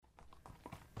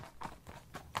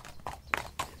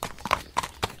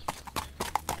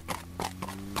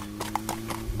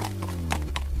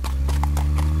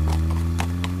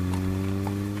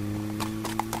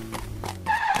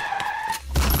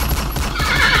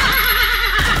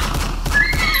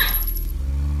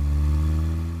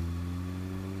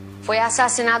foi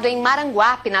assassinado em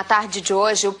Maranguape na tarde de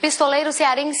hoje o pistoleiro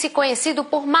cearense conhecido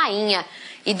por Mainha.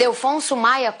 Idelfonso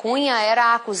Maia Cunha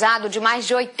era acusado de mais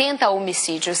de 80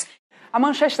 homicídios. A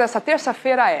manchete dessa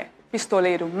terça-feira é: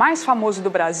 pistoleiro mais famoso do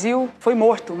Brasil foi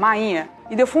morto, Mainha.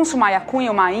 Idelfonso Maia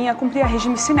Cunha, o Mainha, cumpria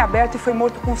regime semiaberto e foi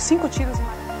morto com 5 tiros em...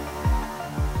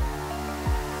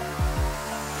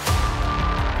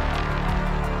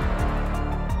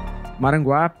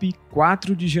 Maranguape,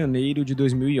 4 de janeiro de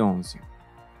 2011.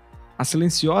 A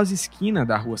silenciosa esquina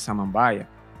da rua Samambaia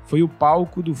foi o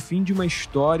palco do fim de uma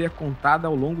história contada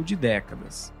ao longo de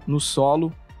décadas. No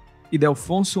solo,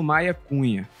 Idelfonso Maia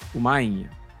Cunha, o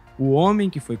Mainha, o homem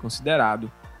que foi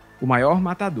considerado o maior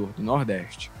matador do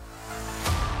Nordeste.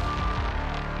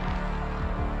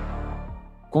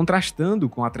 Contrastando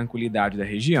com a tranquilidade da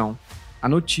região, a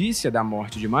notícia da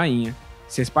morte de Mainha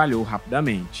se espalhou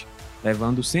rapidamente,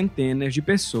 levando centenas de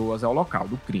pessoas ao local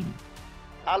do crime.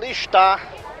 Ali está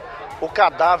o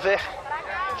cadáver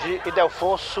de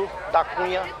Idelfonso da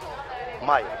Cunha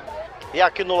Maia. E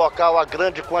aqui no local a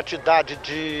grande quantidade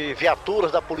de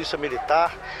viaturas da Polícia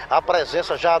Militar, a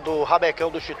presença já do rabecão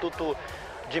do Instituto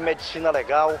de Medicina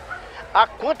Legal, a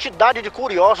quantidade de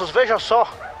curiosos, veja só,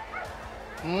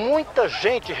 muita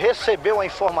gente recebeu a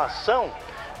informação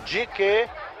de que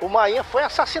o Mainha foi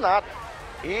assassinado.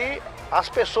 E as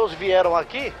pessoas vieram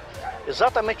aqui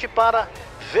exatamente para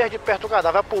ver de perto o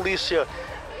cadáver. A polícia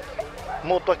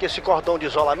montou aqui esse cordão de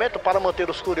isolamento para manter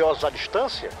os curiosos à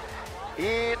distância.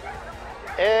 E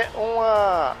é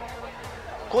uma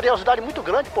curiosidade muito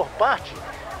grande por parte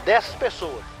dessas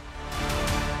pessoas.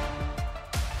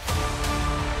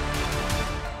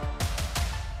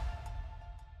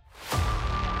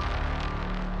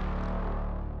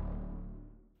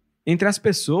 Entre as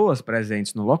pessoas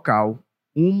presentes no local,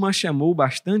 uma chamou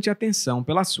bastante atenção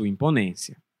pela sua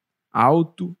imponência.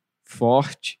 Alto,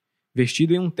 forte,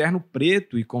 vestido em um terno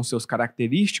preto e com seus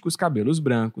característicos cabelos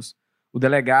brancos, o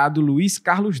delegado Luiz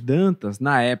Carlos Dantas,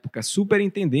 na época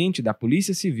superintendente da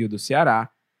Polícia Civil do Ceará,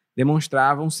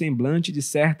 demonstrava um semblante de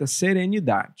certa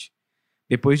serenidade.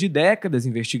 Depois de décadas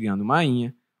investigando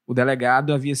Mainha, o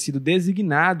delegado havia sido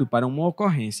designado para uma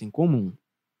ocorrência em comum.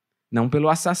 Não pelo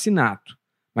assassinato,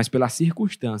 mas pelas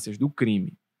circunstâncias do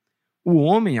crime. O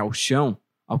homem ao chão,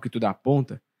 ao que tudo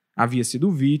aponta, havia sido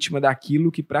vítima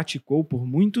daquilo que praticou por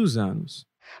muitos anos.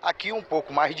 Aqui um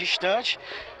pouco mais distante,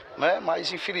 né,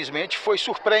 mas infelizmente foi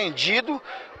surpreendido,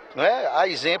 né, a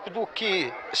exemplo do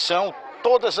que são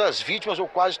todas as vítimas, ou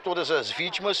quase todas as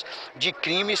vítimas, de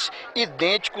crimes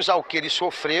idênticos ao que ele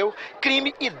sofreu,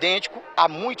 crime idêntico a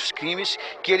muitos crimes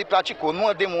que ele praticou,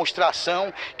 numa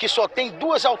demonstração que só tem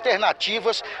 2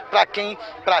 alternativas para quem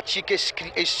pratica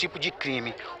esse tipo de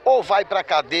crime. Ou vai para a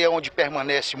cadeia, onde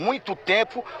permanece muito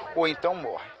tempo, ou então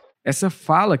morre. Essa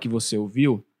fala que você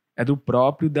ouviu é do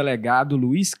próprio delegado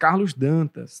Luiz Carlos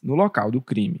Dantas, no local do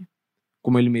crime.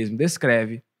 Como ele mesmo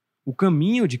descreve, o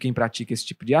caminho de quem pratica esse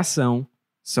tipo de ação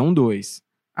são 2,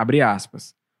 abre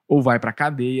aspas, ou vai para a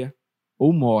cadeia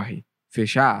ou morre,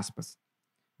 fecha aspas.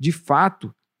 De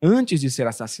fato, antes de ser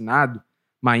assassinado,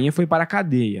 Mainha foi para a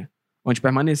cadeia, onde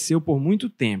permaneceu por muito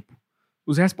tempo.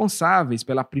 Os responsáveis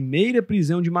pela primeira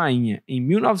prisão de Mainha em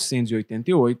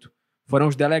 1988 foram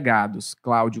os delegados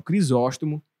Cláudio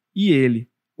Crisóstomo e ele,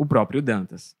 o próprio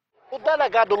Dantas. O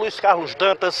delegado Luiz Carlos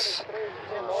Dantas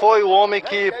foi o homem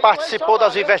que participou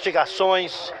das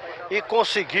investigações e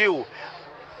conseguiu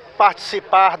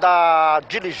participar da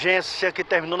diligência que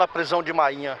terminou na prisão de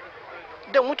Mainha.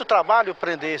 Deu muito trabalho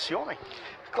prender esse homem?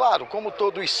 Claro, como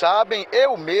todos sabem,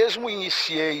 eu mesmo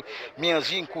iniciei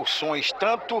minhas incursões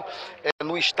tanto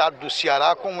no estado do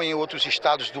Ceará como em outros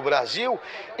estados do Brasil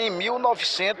em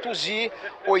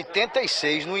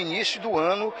 1986, no início do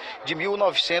ano de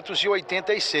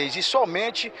 1986. E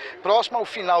somente próximo ao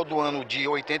final do ano de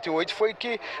 88 foi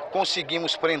que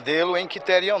conseguimos prendê-lo em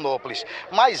Quiterianópolis.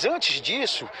 Mas antes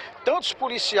disso,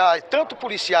 tanto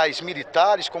policiais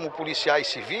militares como policiais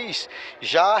civis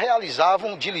já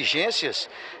realizavam diligências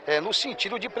no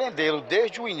sentido de prendê-lo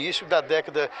desde o início da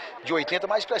década de 80,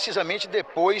 mais precisamente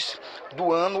depois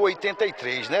do ano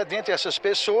 83. Né? Dentre essas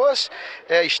pessoas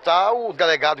está o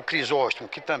delegado Crisóstomo,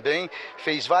 que também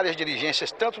fez várias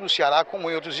diligências tanto no Ceará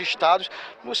como em outros estados,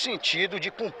 no sentido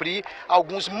de cumprir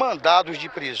alguns mandados de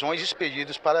prisões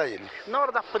expedidos para ele. Na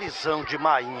hora da prisão de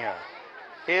Mainha,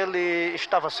 ele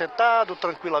estava sentado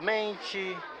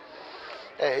tranquilamente?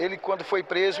 Ele, quando foi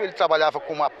preso, ele trabalhava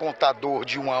como apontador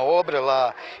de uma obra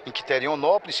lá em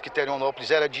Quiterianópolis.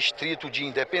 Quiterianópolis era distrito de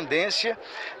Independência.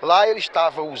 Lá ele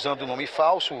estava usando o nome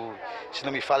falso, se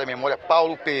não me falha a memória,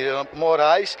 Paulo Pereira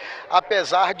Moraes.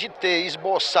 Apesar de ter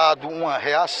esboçado uma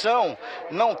reação,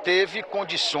 não teve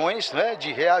condições, né,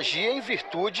 de reagir em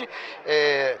virtude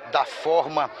da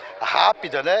forma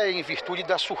rápida, né, em virtude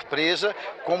da surpresa,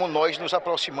 como nós nos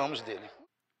aproximamos dele.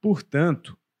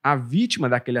 Portanto, a vítima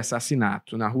daquele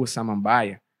assassinato na rua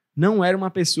Samambaia não era uma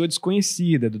pessoa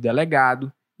desconhecida do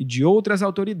delegado e de outras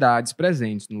autoridades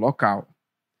presentes no local.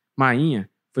 Mainha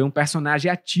foi um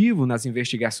personagem ativo nas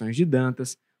investigações de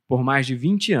Dantas por mais de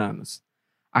 20 anos.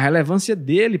 A relevância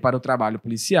dele para o trabalho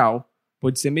policial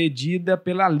pode ser medida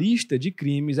pela lista de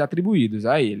crimes atribuídos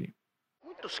a ele.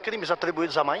 Muitos crimes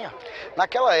atribuídos a Mainha?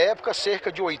 Naquela época,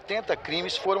 cerca de 80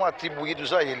 crimes foram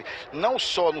atribuídos a ele, não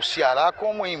só no Ceará,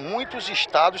 como em muitos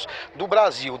estados do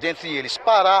Brasil, dentre eles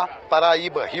Pará,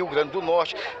 Paraíba, Rio Grande do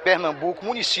Norte, Pernambuco,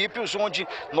 municípios onde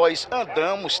nós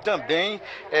andamos também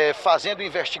fazendo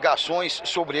investigações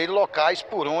sobre ele, locais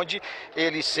por onde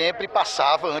ele sempre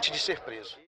passava antes de ser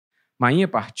preso. Mainha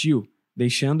partiu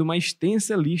deixando uma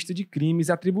extensa lista de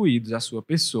crimes atribuídos à sua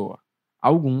pessoa,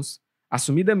 alguns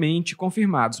assumidamente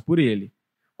confirmados por ele,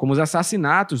 como os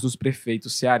assassinatos dos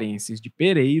prefeitos cearenses de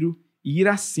Pereiro e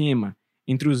Iracema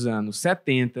entre os anos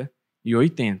 70 e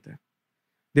 80.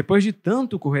 Depois de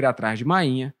tanto correr atrás de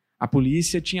Mainha, a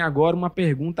polícia tinha agora uma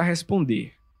pergunta a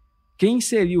responder: quem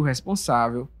seria o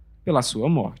responsável pela sua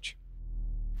morte?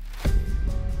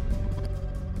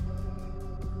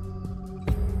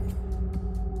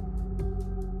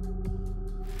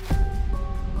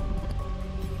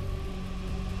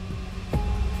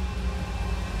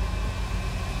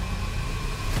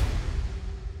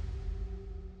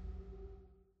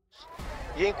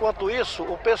 E enquanto isso,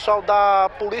 o pessoal da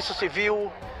Polícia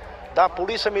Civil, da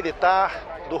Polícia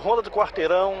Militar, do Ronda do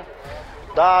Quarteirão,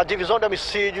 da Divisão de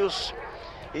Homicídios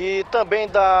e também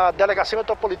da Delegacia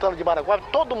Metropolitana de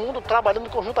Maranguape, todo mundo trabalhando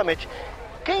conjuntamente.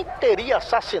 Quem teria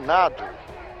assassinado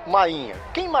Mainha?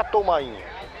 Quem matou Mainha?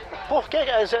 Por que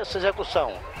essa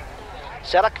execução?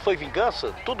 Será que foi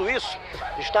vingança? Tudo isso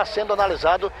está sendo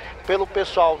analisado pelo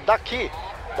pessoal daqui,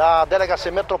 da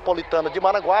Delegacia Metropolitana de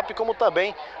Maranguape, como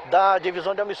também da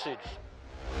Divisão de Homicídios.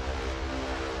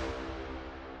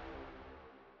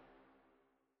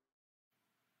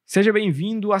 Seja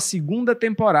bem-vindo à segunda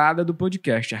temporada do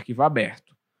podcast Arquivo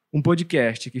Aberto, um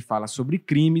podcast que fala sobre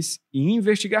crimes e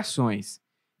investigações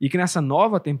e que nessa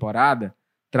nova temporada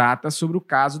trata sobre o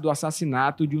caso do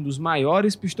assassinato de um dos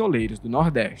maiores pistoleiros do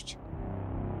Nordeste.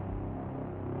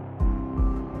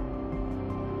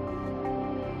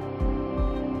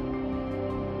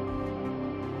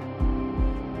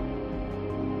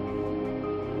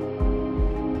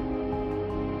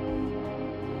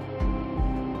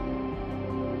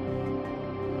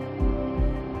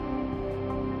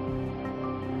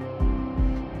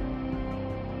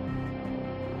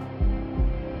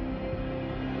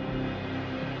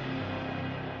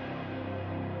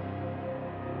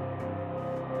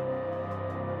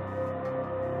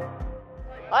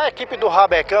 A equipe do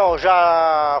Rabecão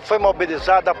já foi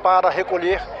mobilizada para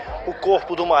recolher o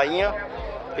corpo do Mainha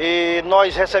e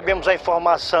nós recebemos a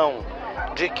informação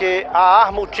de que a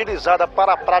arma utilizada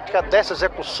para a prática dessa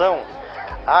execução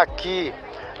aqui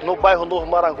no bairro Novo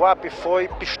Maranguape foi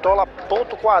pistola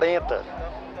 .40.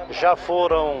 Já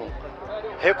foram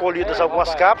recolhidas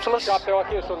algumas cápsulas.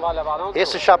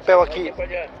 Esse chapéu aqui,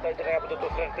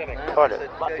 olha,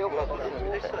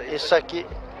 isso aqui,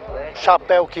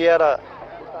 chapéu que era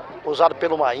usado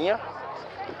pelo Mainha.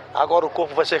 Agora o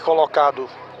corpo vai ser colocado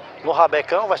no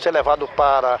Rabecão, vai ser levado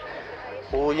para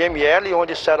o IML,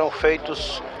 onde serão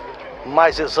feitos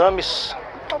mais exames,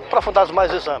 aprofundados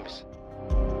mais exames.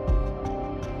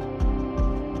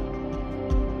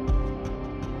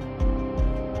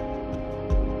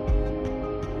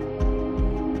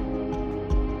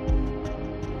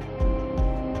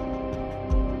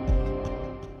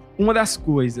 Uma das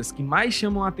coisas que mais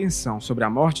chamam a atenção sobre a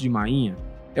morte de Mainha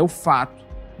é o fato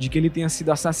de que ele tenha sido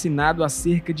assassinado a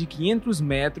cerca de 500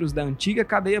 metros da antiga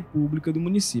cadeia pública do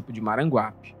município de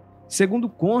Maranguape. Segundo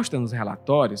consta nos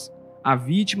relatórios, a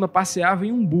vítima passeava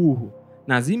em um burro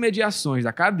nas imediações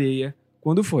da cadeia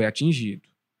quando foi atingido.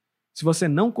 Se você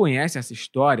não conhece essa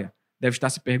história, deve estar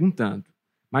se perguntando: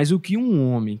 mas o que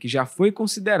um homem que já foi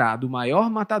considerado o maior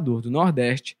matador do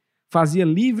Nordeste fazia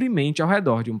livremente ao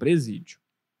redor de um presídio?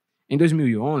 Em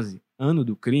 2011, ano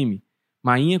do crime,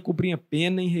 Mainha cumpria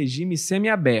pena em regime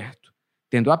semiaberto,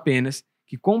 tendo apenas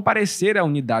que comparecer a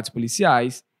unidades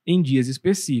policiais em dias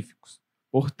específicos.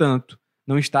 Portanto,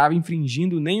 não estava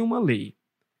infringindo nenhuma lei.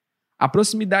 A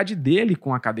proximidade dele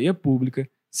com a cadeia pública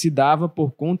se dava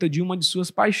por conta de uma de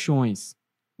suas paixões,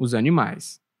 os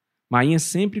animais. Mainha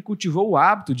sempre cultivou o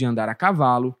hábito de andar a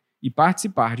cavalo e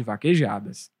participar de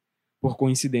vaquejadas. Por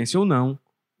coincidência ou não,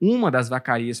 uma das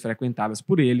vacarias frequentadas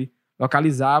por ele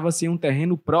localizava-se em um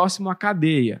terreno próximo à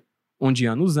cadeia, onde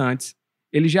anos antes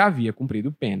ele já havia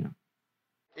cumprido pena.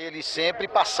 Ele sempre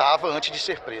passava antes de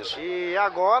ser preso. E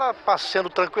agora, passeando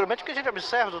tranquilamente, o que a gente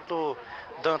observa, doutor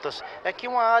Dantas, é que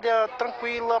uma área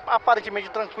tranquila, aparentemente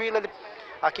tranquila, ele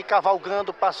aqui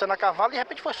cavalgando, passando a cavalo, e de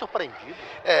repente foi surpreendido.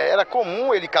 Era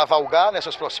comum ele cavalgar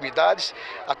nessas proximidades,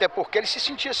 até porque ele se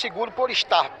sentia seguro por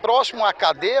estar próximo à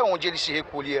cadeia, onde ele se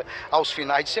recolhia aos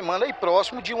finais de semana, e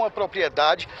próximo de uma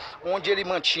propriedade onde ele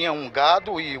mantinha um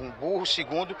gado e um burro,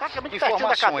 segundo informações.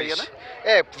 Da cadeia,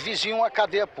 né? Vizinho à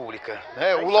cadeia pública,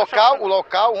 né? O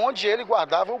local onde ele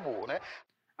guardava o burro, né?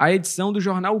 A edição do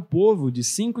jornal O Povo, de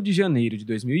 5 de janeiro de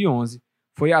 2011,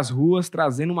 foi às ruas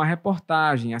trazendo uma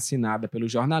reportagem assinada pelo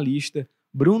jornalista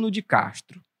Bruno de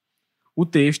Castro. O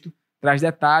texto traz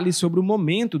detalhes sobre o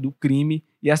momento do crime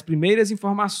e as primeiras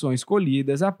informações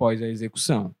colhidas após a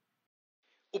execução.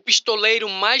 O pistoleiro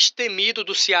mais temido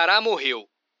do Ceará morreu,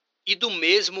 e do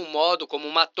mesmo modo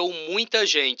como matou muita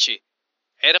gente.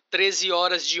 Era 13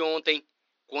 horas de ontem,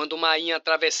 quando Mainha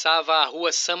atravessava a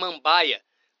rua Samambaia,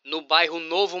 no bairro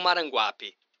Novo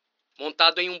Maranguape.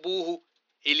 Montado em um burro,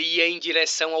 ele ia em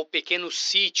direção ao pequeno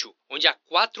sítio onde há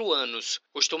 4 anos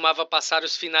costumava passar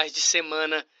os finais de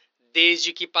semana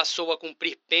desde que passou a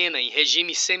cumprir pena em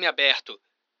regime semiaberto.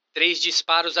 3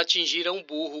 disparos atingiram o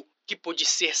burro, que pôde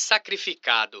ser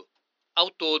sacrificado.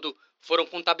 Ao todo, foram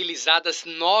contabilizadas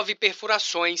 9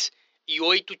 perfurações e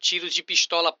 8 tiros de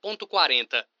pistola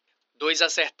 .40. 2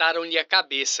 acertaram-lhe a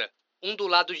cabeça, um do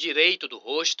lado direito do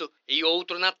rosto e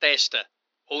outro na testa.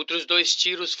 Outros 2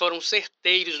 tiros foram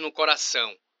certeiros no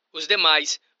coração. Os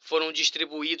demais foram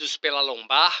distribuídos pela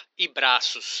lombar e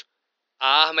braços.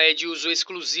 A arma é de uso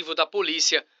exclusivo da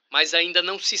polícia, mas ainda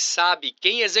não se sabe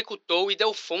quem executou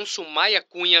Idelfonso Maia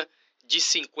Cunha, de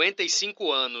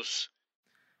 55 anos.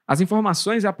 As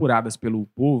informações apuradas pelo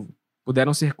Povo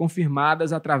puderam ser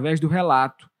confirmadas através do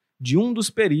relato de um dos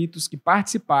peritos que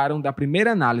participaram da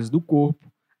primeira análise do corpo,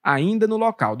 ainda no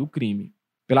local do crime.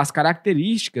 Pelas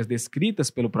características descritas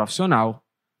pelo profissional,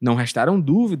 não restaram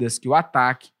dúvidas que o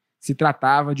ataque se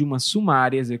tratava de uma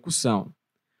sumária execução.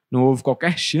 Não houve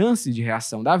qualquer chance de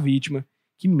reação da vítima,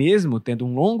 que mesmo tendo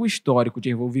um longo histórico de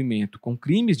envolvimento com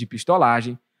crimes de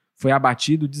pistolagem, foi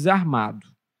abatido desarmado.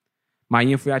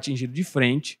 Mainha foi atingido de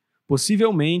frente,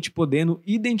 possivelmente podendo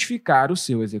identificar o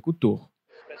seu executor.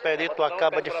 O perito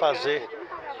acaba de fazer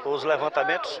os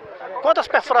levantamentos. Quantas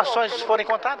perfurações foram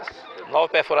encontradas?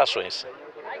 9 perfurações.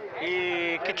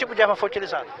 E que tipo de arma foi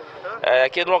utilizada?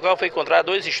 Aqui no local foi encontrado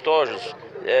 2 estojos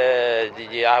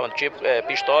de arma do tipo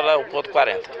pistola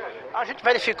 .40. A gente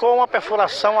verificou uma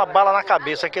perfuração, a bala na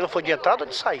cabeça. Aquilo foi de entrada ou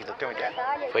de saída? Tem uma ideia?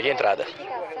 Foi de entrada.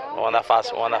 Uma na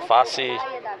face.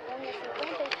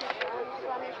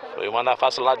 Foi uma na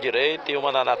face do lado direito e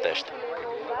uma na testa.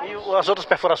 E as outras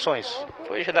perfurações?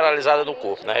 Foi generalizada no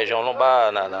corpo, na região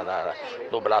lombar,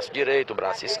 no braço direito,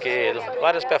 braço esquerdo.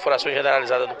 Várias perfurações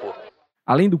generalizadas no corpo.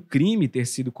 Além do crime ter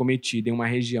sido cometido em uma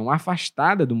região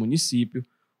afastada do município,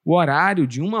 o horário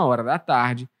de 1h da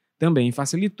tarde também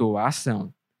facilitou a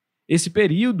ação. Esse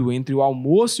período entre o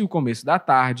almoço e o começo da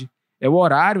tarde é o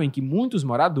horário em que muitos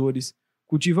moradores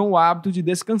cultivam o hábito de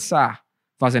descansar,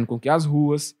 fazendo com que as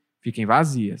ruas fiquem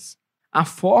vazias. A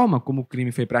forma como o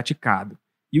crime foi praticado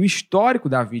e o histórico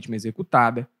da vítima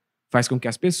executada faz com que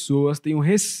as pessoas tenham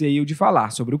receio de falar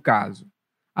sobre o caso.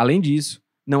 Além disso,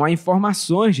 não há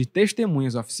informações de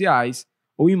testemunhas oficiais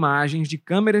ou imagens de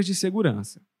câmeras de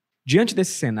segurança. Diante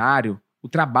desse cenário, o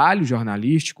trabalho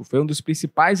jornalístico foi um dos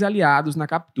principais aliados na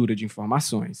captura de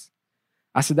informações.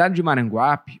 A cidade de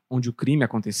Maranguape, onde o crime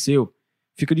aconteceu,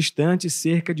 fica distante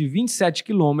cerca de 27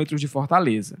 quilômetros de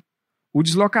Fortaleza. O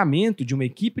deslocamento de uma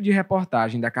equipe de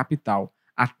reportagem da capital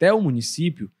até o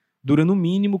município dura no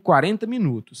mínimo 40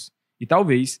 minutos, e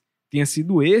talvez tenha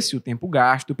sido esse o tempo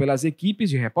gasto pelas equipes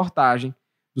de reportagem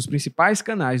dos principais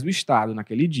canais do estado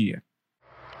naquele dia.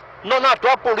 Nonato,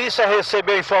 a polícia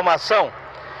recebeu informação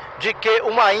de que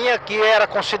o Mainha, que era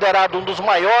considerado um dos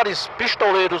maiores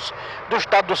pistoleiros do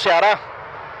estado do Ceará,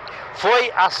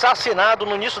 foi assassinado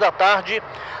no início da tarde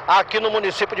aqui no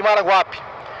município de Maranguape.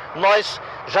 Nós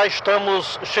já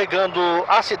estamos chegando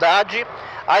à cidade.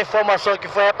 A informação que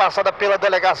foi repassada pela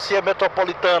Delegacia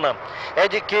Metropolitana é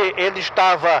de que ele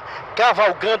estava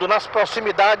cavalgando nas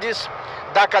proximidades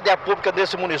da cadeia pública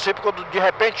desse município, quando de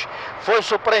repente foi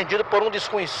surpreendido por um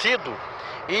desconhecido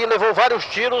e levou vários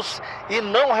tiros e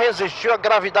não resistiu à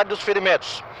gravidade dos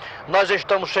ferimentos. Nós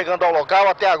estamos chegando ao local,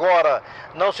 até agora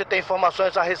não se tem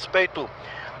informações a respeito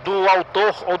do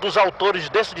autor ou dos autores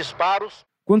desses disparos.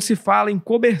 Quando se fala em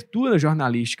cobertura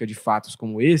jornalística de fatos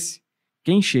como esse,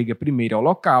 quem chega primeiro ao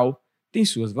local tem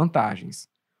suas vantagens,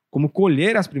 como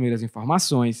colher as primeiras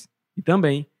informações e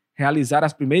também realizar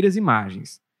as primeiras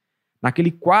imagens.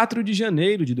 Naquele 4 de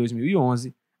janeiro de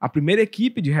 2011, a primeira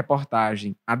equipe de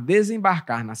reportagem a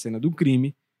desembarcar na cena do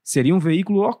crime seria um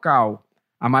veículo local,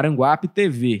 a Maranguape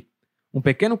TV, um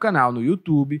pequeno canal no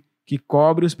YouTube que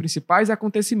cobre os principais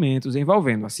acontecimentos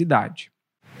envolvendo a cidade.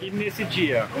 E nesse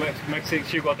dia, como é que você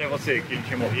chegou até você? Que ele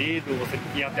tinha morrido, você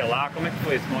ia até lá, como é que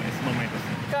foi esse momento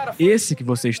assim? Esse que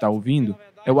você está ouvindo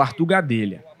é o Arthur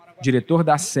Gadelha, diretor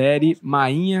da série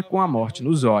Mainha com a morte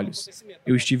nos olhos.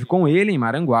 Eu estive com ele em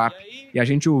Maranguape e a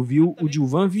gente ouviu o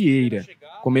Dilvan Vieira,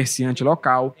 comerciante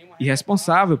local e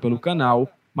responsável pelo canal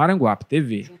Maranguape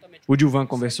TV. O Dilvan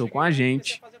conversou com a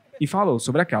gente e falou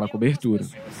sobre aquela cobertura.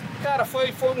 Cara,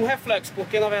 foi um reflexo,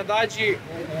 porque na verdade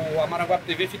a Maranguape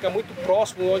TV fica muito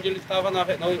próximo onde ele estava,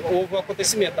 houve o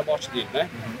acontecimento da morte dele, né?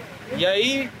 E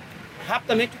aí,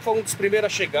 rapidamente foi um dos primeiros a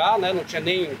chegar, né? Não tinha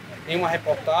nenhuma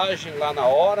reportagem lá na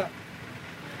hora.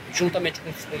 Juntamente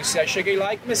com os policiais, cheguei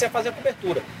lá e comecei a fazer a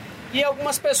cobertura. E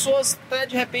algumas pessoas até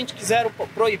de repente quiseram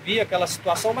proibir aquela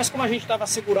situação, mas como a gente estava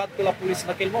segurado pela polícia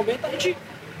naquele momento, a gente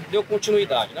deu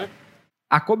continuidade, né?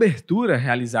 A cobertura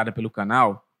realizada pelo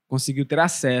canal conseguiu ter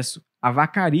acesso à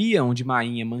vacaria onde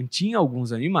Mainha mantinha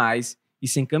alguns animais e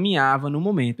se encaminhava no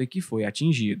momento em que foi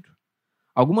atingido.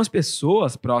 Algumas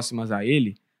pessoas próximas a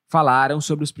ele falaram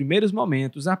sobre os primeiros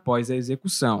momentos após a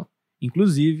execução,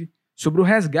 inclusive sobre o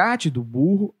resgate do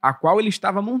burro a qual ele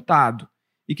estava montado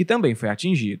e que também foi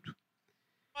atingido.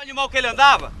 O animal que ele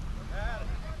andava?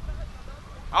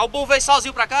 Ah, o burro veio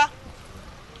sozinho pra cá?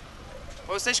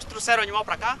 Foi vocês que trouxeram o animal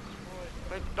pra cá?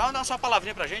 Dá só uma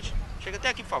palavrinha pra gente. Chega até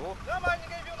aqui, por favor. Não, mas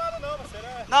ninguém viu nada não, você,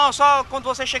 né? Não, só quando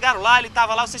vocês chegaram lá, ele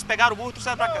tava lá, vocês pegaram o burro e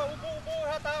trouxeram pra cá. Não, o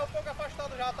burro já tava um pouco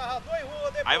afastado, já tava 2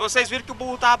 ruas depois. Aí vocês viram que o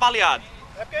burro tava baleado.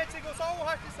 É porque a gente seguiu só o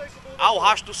rastro de sangue do burro. Ah, o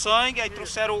rastro do sangue, aí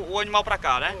trouxeram o animal pra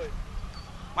cá, né? Foi.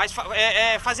 Mas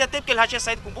fazia tempo que ele já tinha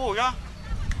saído com o burro, já?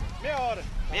 Meia hora.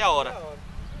 Meia hora.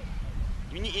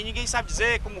 E ninguém sabe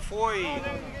dizer como foi? Não,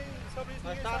 ninguém sobre isso,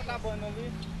 ninguém sabe. Acabando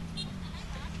ali.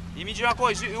 E me diz uma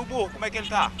coisa, e o burro, como é que ele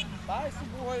tá? Tá, esse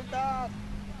burro aí tá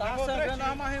sangrando,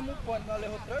 amarremos o pano, nós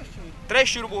levou 3 tiros. 3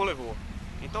 tiros o burro levou.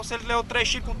 Então se ele levou 3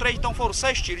 tiros com 3, então foram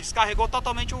 6 tiros. Descarregou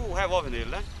totalmente o revólver nele,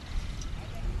 né?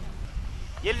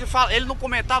 E ele não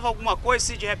comentava alguma coisa,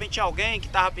 se de repente tinha alguém que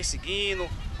tava perseguindo,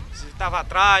 se tava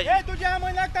atrás. Ei, tu dia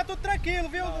amanhã que tá tudo tranquilo,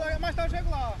 viu? Mais tarde eu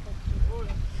chego lá.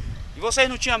 E vocês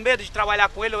não tinham medo de trabalhar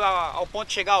com ele ao ponto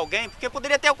de chegar alguém? Porque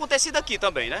poderia ter acontecido aqui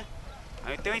também, né?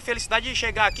 Aí tem a infelicidade de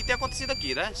chegar aqui e ter acontecido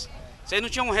aqui, né? Vocês não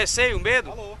tinham um receio, um medo?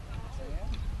 Alô?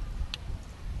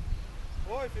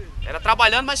 Oi, filho. Era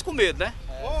trabalhando, mas com medo, né?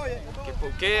 Oi.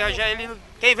 Porque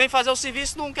quem vem fazer o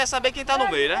serviço não quer saber quem tá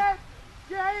no meio, né?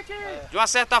 De uma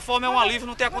certa forma é um alívio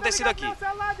não ter acontecido aqui.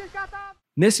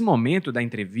 Nesse momento da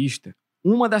entrevista,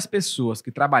 uma das pessoas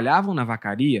que trabalhavam na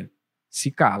vacaria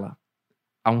se cala.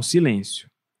 Há um silêncio.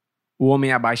 O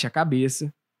homem abaixa a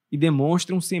cabeça e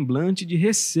demonstra um semblante de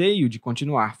receio de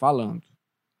continuar falando.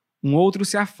 Um outro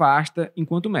se afasta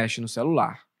enquanto mexe no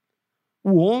celular.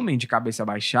 O homem de cabeça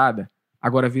baixada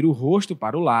agora vira o rosto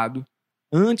para o lado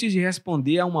antes de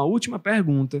responder a uma última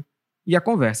pergunta e a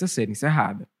conversa ser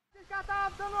encerrada.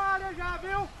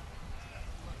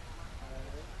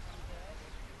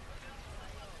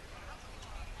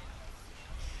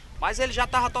 Mas ele já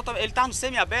estava totalmente. Ele estava no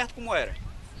semi-aberto, como era?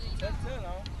 Deve ser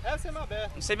não. É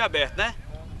semi-aberto. No semi-aberto, né?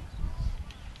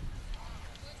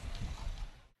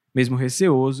 Mesmo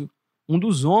receoso, um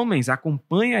dos homens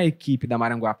acompanha a equipe da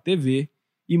Maranguape TV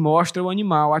e mostra o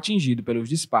animal atingido pelos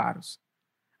disparos.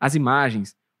 As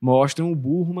imagens mostram o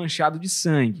burro manchado de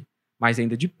sangue, mas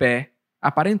ainda de pé,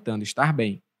 aparentando estar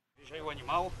bem. Veja aí o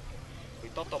animal, foi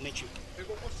totalmente...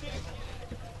 Pegou por cima.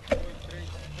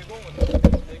 Pegou um aqui, ó.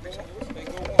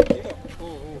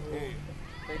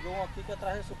 Pegou um aqui que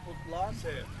atravessou pro outro lado.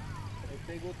 Certo. Ele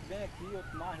pegou outro bem aqui,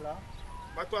 outro mais lá.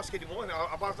 Mas tu acha que ele morre?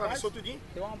 A bala atravessou tudinho?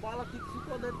 Tem uma bala aqui que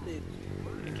ficou dentro dele.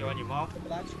 Aqui é o animal.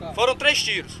 Foram 3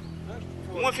 tiros.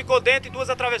 Uma ficou dentro e 2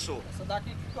 atravessou. Essa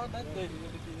daqui ficou dentro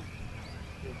dele.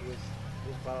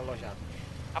 Duas balas alojadas.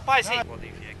 Rapaz, sim.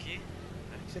 Podem vir aqui.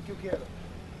 Isso aqui o que era?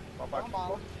 Uma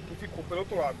bala. Que ficou pelo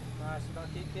outro lado. Ah, essa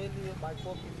daqui que ele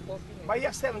baixou aqui, ficou aqui. Mas e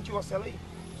a cela? Não tinha uma cela aí?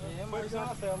 Sim, mas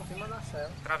uma cela, em cima da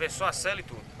cela. Atravessou a cela e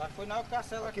tudo. Mas foi na hora que a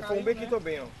cela aqui caiu, foi um bem aqui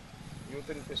também, ó. E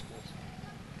outro no pescoço.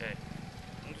 É.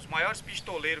 Um dos maiores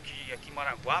pistoleiros que aqui em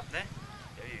Maranguape, né?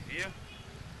 Aí via,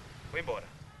 foi embora.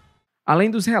 Além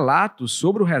dos relatos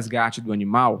sobre o resgate do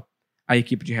animal, a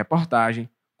equipe de reportagem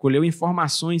colheu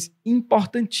informações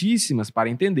importantíssimas para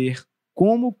entender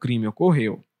como o crime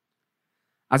ocorreu.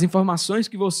 As informações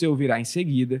que você ouvirá em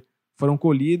seguida foram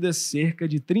colhidas cerca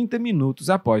de 30 minutos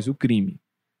após o crime.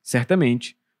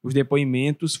 Certamente, os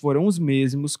depoimentos foram os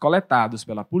mesmos coletados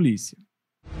pela polícia.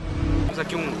 Temos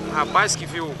aqui um rapaz que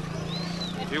viu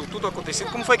tudo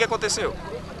acontecido. Como foi que aconteceu?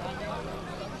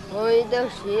 Foi, deu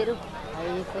cheiro,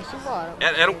 aí foi-se embora.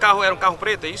 Era um carro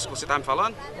preto, é isso que você estava me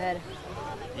falando? Era.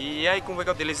 E aí como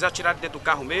foi que eles atiraram dentro do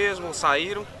carro mesmo,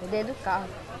 saíram? Dentro do carro.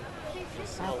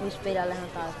 Aí com o espelho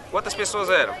levantado. Quantas pessoas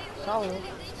eram? Só um.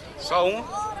 Só um?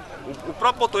 O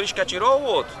próprio motorista que atirou ou o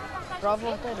outro? O próprio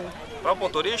motorista. O próprio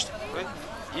motorista?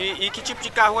 E que tipo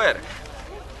de carro era?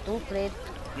 Um preto.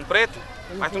 Um preto?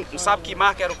 Mas tu não sabe que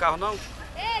marca era o carro, não?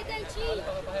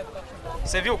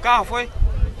 Você viu o carro, foi?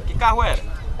 Que carro era?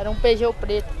 Era um Peugeot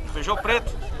preto. Peugeot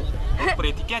preto? Todo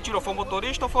preto. E quem atirou? Foi o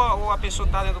motorista ou foi a pessoa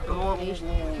que está dentro do carro?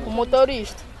 O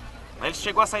motorista. Aí ele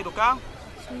chegou a sair do carro?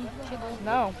 Sim, chegou.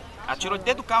 Não. Atirou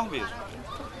dentro do carro mesmo.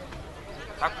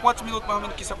 Há quantos minutos mais ou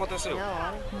menos que isso aconteceu?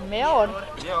 Meia hora.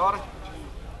 Meia hora.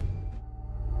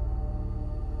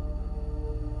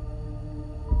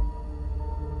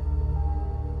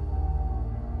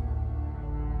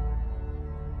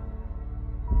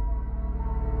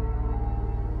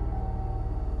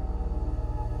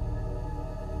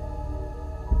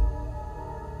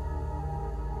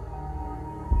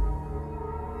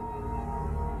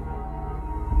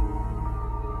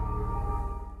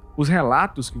 Os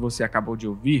relatos que você acabou de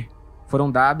ouvir foram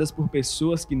dados por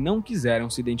pessoas que não quiseram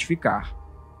se identificar.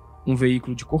 Um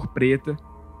veículo de cor preta,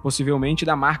 possivelmente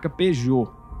da marca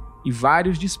Peugeot, e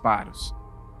vários disparos.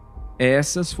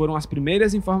 Essas foram as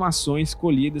primeiras informações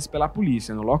colhidas pela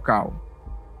polícia no local.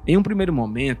 Em um primeiro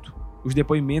momento, os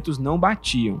depoimentos não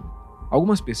batiam.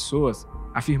 Algumas pessoas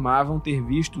afirmavam ter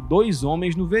visto 2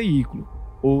 homens no veículo,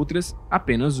 outras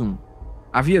apenas um.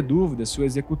 Havia dúvida se o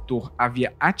executor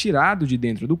havia atirado de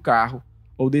dentro do carro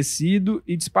ou descido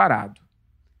e disparado.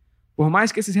 Por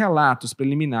mais que esses relatos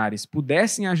preliminares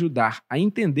pudessem ajudar a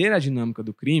entender a dinâmica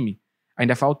do crime,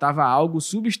 ainda faltava algo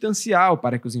substancial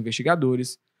para que os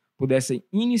investigadores pudessem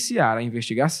iniciar a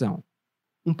investigação.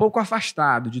 Um pouco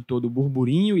afastado de todo o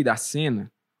burburinho e da cena,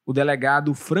 o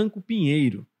delegado Franco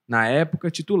Pinheiro, na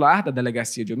época titular da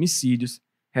Delegacia de Homicídios,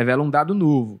 revela um dado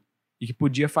novo e que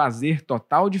podia fazer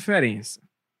total diferença.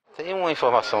 Tem uma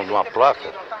informação de uma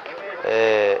placa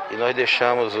e nós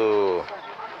deixamos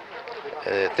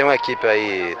tem uma equipe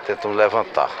aí tentando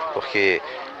levantar, porque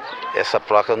essa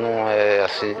placa não é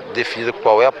assim definida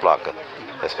qual é a placa.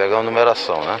 Eles pegam a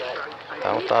numeração, né?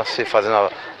 Então está se fazendo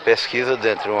a pesquisa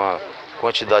dentro de uma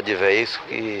quantidade de veículos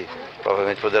que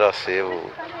provavelmente poderá ser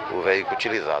o veículo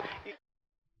utilizado.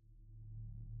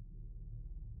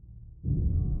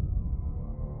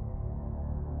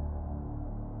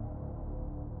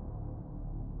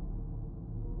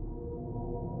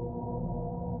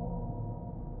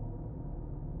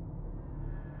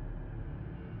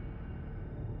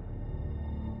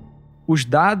 Os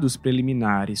dados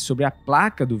preliminares sobre a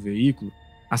placa do veículo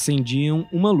acendiam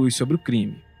uma luz sobre o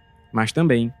crime, mas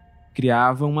também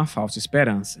criavam uma falsa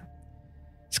esperança.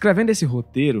 Escrevendo esse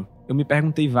roteiro, eu me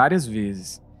perguntei várias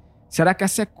vezes: será que a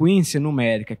sequência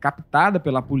numérica captada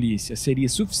pela polícia seria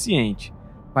suficiente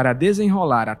para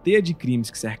desenrolar a teia de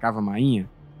crimes que cercava Mainha?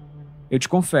 Eu te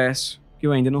confesso que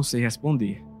eu ainda não sei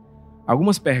responder.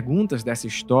 Algumas perguntas dessa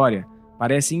história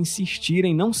parecem insistir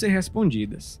em não ser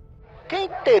respondidas. Quem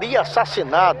teria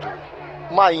assassinado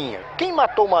Mainha? Quem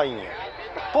matou Mainha?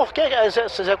 Por que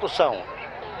essa execução?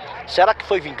 Será que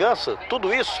foi vingança?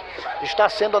 Tudo isso está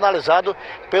sendo analisado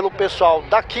pelo pessoal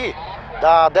daqui,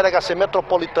 da Delegacia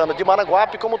Metropolitana de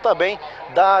Maranguape, como também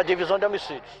da Divisão de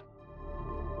Homicídios.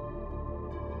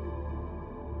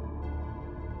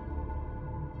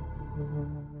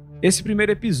 Esse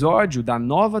primeiro episódio da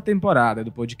nova temporada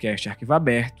do podcast Arquivo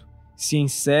Aberto se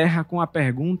encerra com a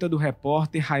pergunta do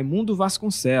repórter Raimundo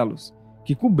Vasconcelos,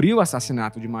 que cobriu o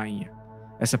assassinato de Mainha.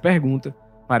 Essa pergunta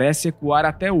parece ecoar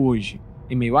até hoje,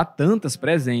 em meio a tantas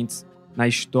presentes na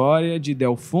história de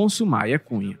Idelfonso Maia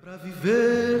Cunha. Para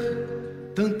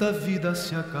viver, tanta vida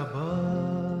se acabar,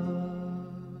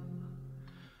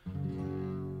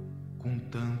 com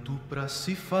tanto para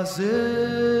se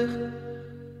fazer,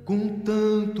 com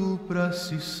tanto para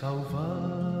se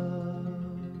salvar.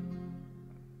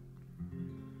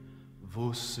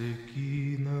 Você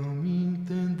que não me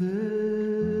entendeu,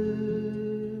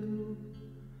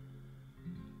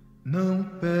 não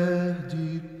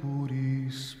perde por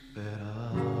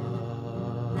esperar.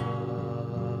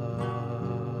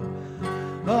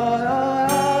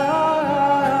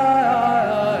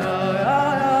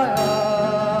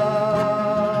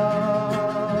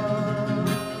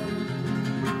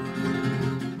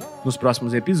 Nos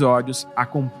próximos episódios,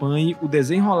 acompanhe o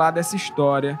desenrolar dessa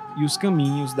história e os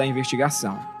caminhos da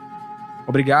investigação.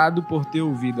 Obrigado por ter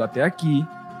ouvido até aqui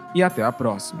e até a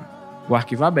próxima. O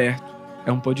Arquivo Aberto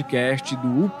é um podcast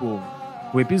do O Povo.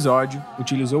 O episódio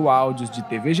utilizou áudios de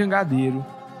TV Jangadeiro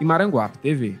e Maranguape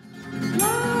TV.